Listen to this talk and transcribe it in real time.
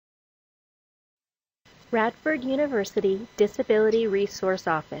Radford University Disability Resource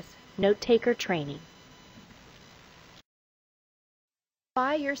Office, Note-Taker Training.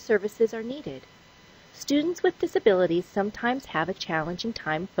 Why your services are needed. Students with disabilities sometimes have a challenging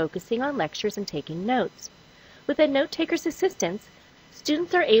time focusing on lectures and taking notes. With a note-taker's assistance,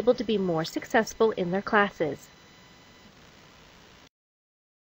 students are able to be more successful in their classes.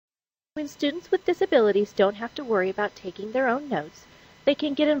 When students with disabilities don't have to worry about taking their own notes, they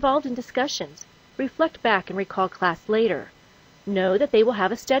can get involved in discussions, reflect back and recall class later, know that they will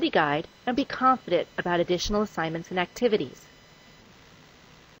have a study guide, and be confident about additional assignments and activities.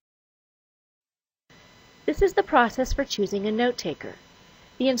 This is the process for choosing a note-taker.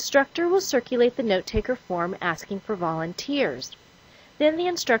 The instructor will circulate the note-taker form asking for volunteers. Then the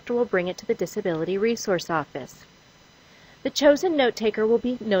instructor will bring it to the Disability Resource Office. The chosen note-taker will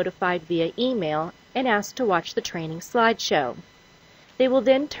be notified via email and asked to watch the training slideshow. They will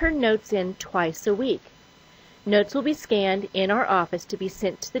then turn notes in twice a week. Notes will be scanned in our office to be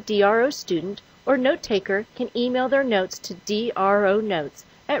sent to the DRO student, or note-taker can email their notes to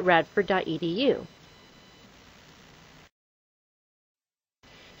dronotes@radford.edu.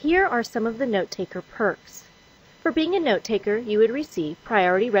 Here are some of the note-taker perks. For being a note-taker, you would receive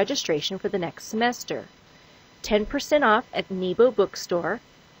priority registration for the next semester, 10% off at Nebo Bookstore,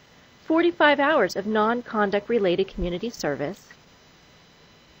 45 hours of non-conduct related community service.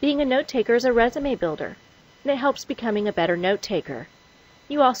 Being a note-taker is a resume builder, and it helps becoming a better note-taker.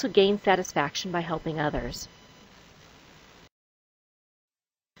 You also gain satisfaction by helping others.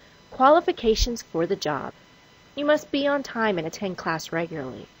 Qualifications for the job. You must be on time and attend class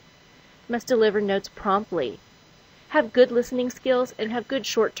regularly. You must deliver notes promptly, have good listening skills, and have good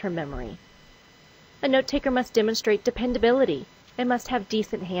short-term memory. A note-taker must demonstrate dependability and must have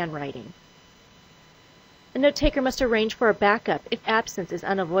decent handwriting. A note-taker must arrange for a backup if absence is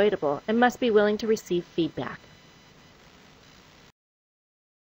unavoidable and must be willing to receive feedback.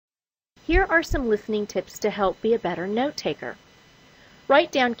 Here are some listening tips to help be a better note-taker.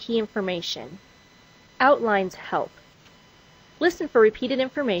 Write down key information. Outlines help. Listen for repeated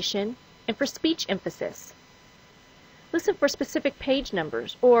information and for speech emphasis. Listen for specific page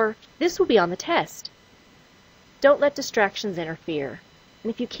numbers, or this will be on the test. Don't let distractions interfere.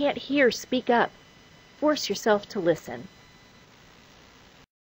 And if you can't hear, speak up. Force yourself to listen.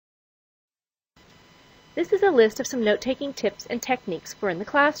 This is a list of some note-taking tips and techniques for in the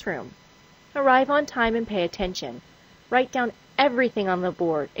classroom. Arrive on time and pay attention. Write down everything on the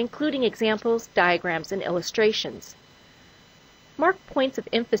board, including examples, diagrams, and illustrations. Mark points of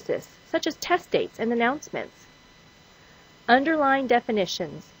emphasis, such as test dates and announcements. Underline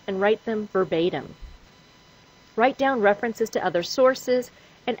definitions and write them verbatim. Write down references to other sources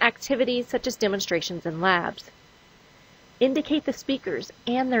and activities such as demonstrations and labs. Indicate the speakers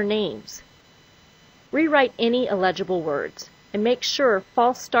and their names. Rewrite any illegible words and make sure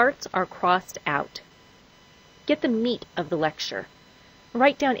false starts are crossed out. Get the meat of the lecture.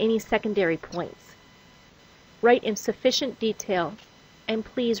 Write down any secondary points. Write in sufficient detail and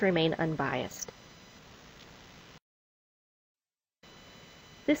please remain unbiased.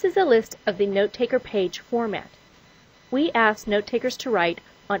 This is a list of the note-taker page format. We ask note-takers to write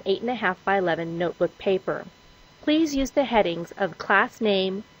on 8.5 by 11 notebook paper. Please use the headings of class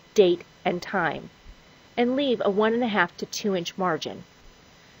name, date, and time, and leave a 1.5 to 2 inch margin.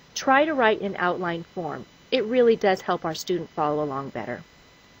 Try to write in outline form. It really does help our student follow along better.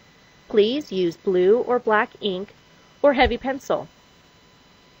 Please use blue or black ink or heavy pencil.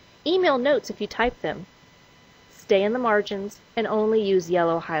 Email notes if you type them. Stay in the margins and only use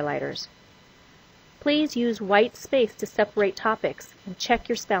yellow highlighters. Please use white space to separate topics and check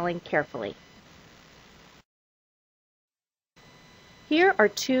your spelling carefully. Here are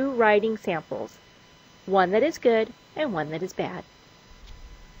 2 writing samples, one that is good and one that is bad.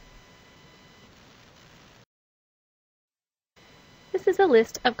 This is a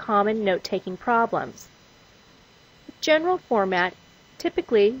list of common note-taking problems. General format,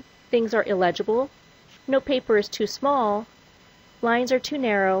 typically things are illegible, note paper is too small, lines are too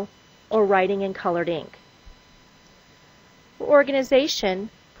narrow, or writing in colored ink. For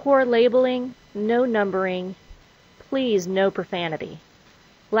organization, poor labeling, no numbering, please no profanity,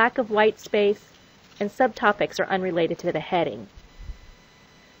 lack of white space, and subtopics are unrelated to the heading.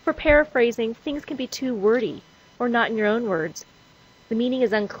 For paraphrasing, things can be too wordy or not in your own words. The meaning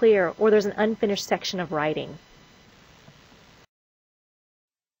is unclear or there's an unfinished section of writing.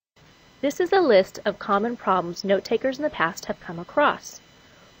 This is a list of common problems note-takers in the past have come across.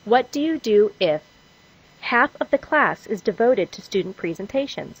 What do you do if half of the class is devoted to student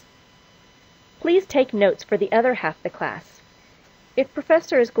presentations? Please take notes for the other half of the class. If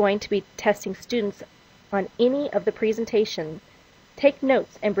professor is going to be testing students on any of the presentation, take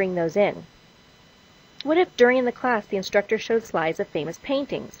notes and bring those in. What if during the class the instructor showed slides of famous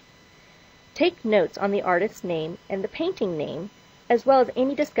paintings? Take notes on the artist's name and the painting name, as well as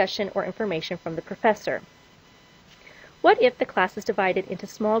any discussion or information from the professor. What if the class is divided into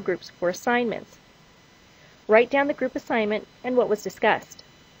small groups for assignments? Write down the group assignment and what was discussed.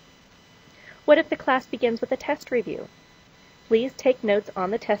 What if the class begins with a test review? Please take notes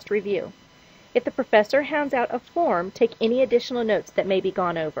on the test review. If the professor hands out a form, take any additional notes that may be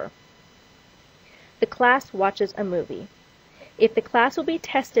gone over. The class watches a movie. If the class will be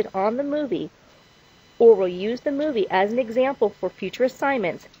tested on the movie or will use the movie as an example for future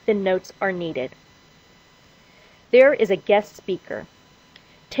assignments, then notes are needed. There is a guest speaker.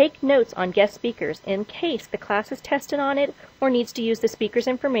 Take notes on guest speakers in case the class is tested on it or needs to use the speaker's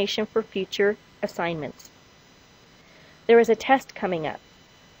information for future assignments. There is a test coming up.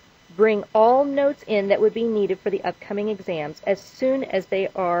 Bring all notes in that would be needed for the upcoming exams as soon as they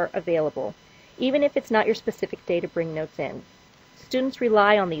are available, even if it's not your specific day to bring notes in. Students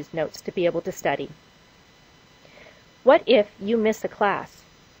rely on these notes to be able to study. What if you miss a class?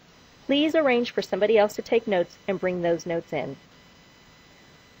 Please arrange for somebody else to take notes and bring those notes in.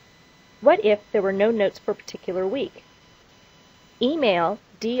 What if there were no notes for a particular week? Email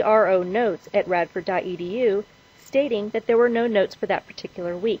dronotes@radford.edu stating that there were no notes for that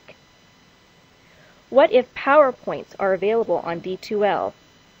particular week. What if PowerPoints are available on D2L?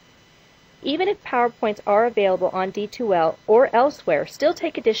 Even if PowerPoints are available on D2L or elsewhere, still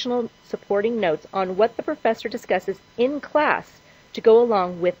take additional supporting notes on what the professor discusses in class to go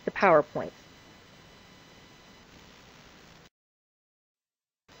along with the PowerPoints.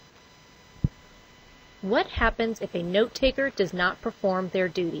 What happens if a note-taker does not perform their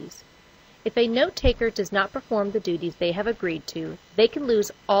duties? If a note-taker does not perform the duties they have agreed to, they can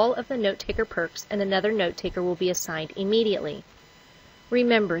lose all of the note-taker perks and another note-taker will be assigned immediately.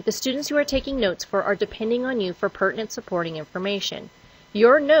 Remember, the students you are taking notes for are depending on you for pertinent supporting information.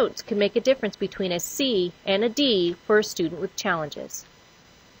 Your notes can make a difference between a C and a D for a student with challenges.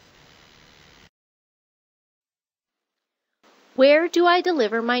 Where do I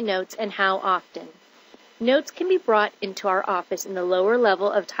deliver my notes and how often? Notes can be brought into our office in the lower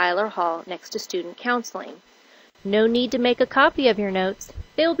level of Tyler Hall next to student counseling. No need to make a copy of your notes.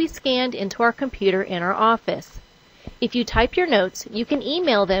 They will be scanned into our computer in our office. If you type your notes, you can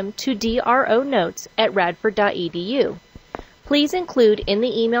email them to dronotes@radford.edu. Please include in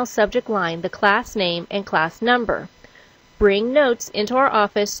the email subject line the class name and class number. Bring notes into our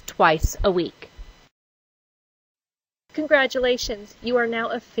office twice a week. Congratulations! You are now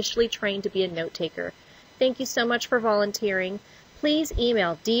officially trained to be a note-taker. Thank you so much for volunteering. Please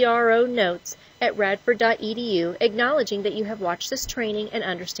email dronotes@radford.edu acknowledging that you have watched this training and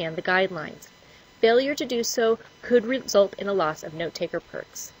understand the guidelines. Failure to do so could result in a loss of note-taker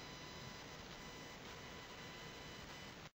perks.